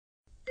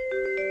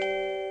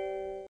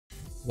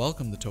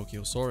Welcome to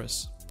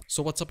Tokyosaurus.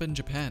 So what's up in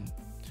Japan?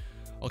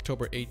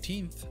 October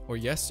 18th, or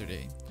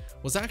yesterday,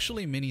 was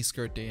actually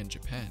miniskirt day in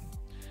Japan.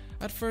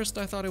 At first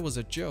I thought it was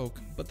a joke,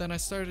 but then I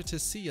started to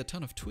see a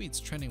ton of tweets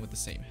trending with the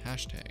same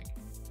hashtag.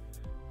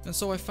 And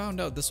so I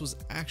found out this was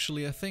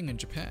actually a thing in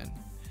Japan.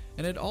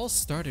 And it all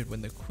started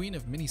when the queen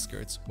of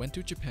miniskirts went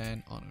to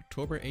Japan on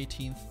October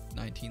 18th,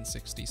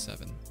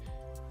 1967.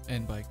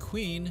 And by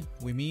queen,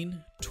 we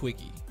mean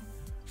Twiggy.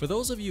 For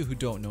those of you who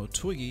don't know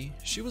Twiggy,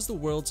 she was the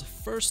world's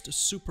first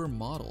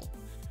supermodel.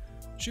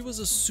 She was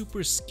a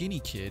super skinny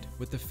kid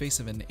with the face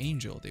of an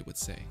angel, they would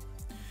say.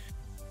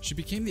 She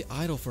became the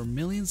idol for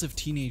millions of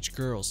teenage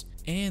girls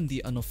and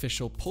the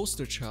unofficial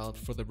poster child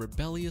for the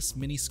rebellious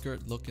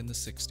miniskirt look in the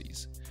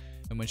 60s.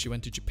 And when she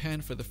went to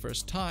Japan for the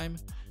first time,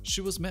 she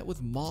was met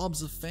with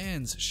mobs of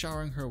fans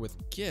showering her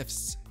with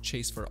gifts,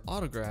 chased for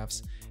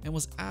autographs, and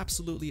was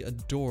absolutely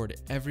adored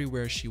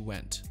everywhere she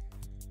went.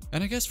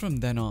 And I guess from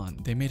then on,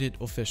 they made it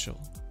official,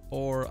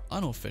 or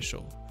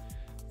unofficial,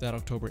 that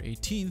October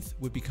 18th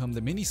would become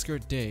the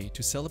miniskirt day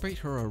to celebrate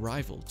her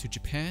arrival to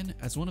Japan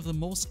as one of the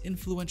most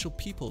influential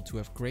people to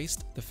have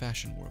graced the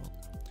fashion world.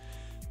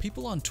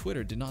 People on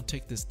Twitter did not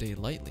take this day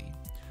lightly.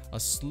 A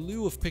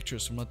slew of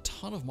pictures from a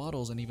ton of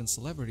models and even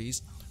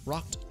celebrities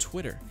rocked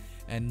Twitter,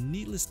 and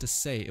needless to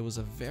say, it was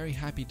a very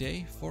happy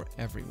day for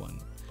everyone.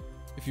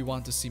 If you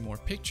want to see more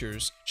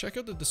pictures, check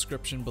out the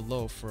description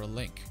below for a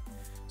link.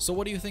 So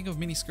what do you think of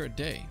Miniskirt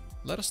Day?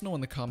 Let us know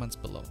in the comments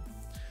below.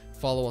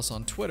 Follow us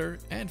on Twitter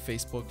and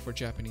Facebook for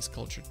Japanese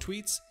culture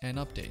tweets and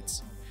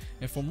updates.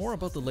 And for more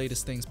about the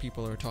latest things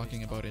people are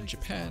talking about in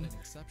Japan,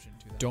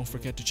 don't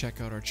forget to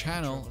check out our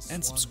channel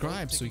and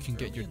subscribe so you can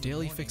get your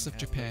daily fix of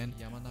Japan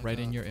right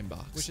in your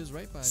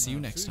inbox. See you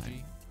next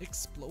time.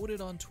 Exploded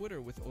on Twitter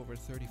with over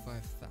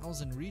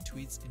 35,000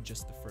 retweets in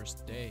just the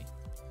first day.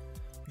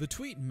 The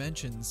tweet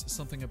mentions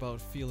something about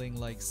feeling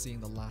like seeing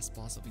the last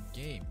boss of a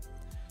game.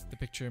 The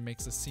picture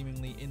makes a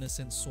seemingly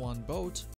innocent swan boat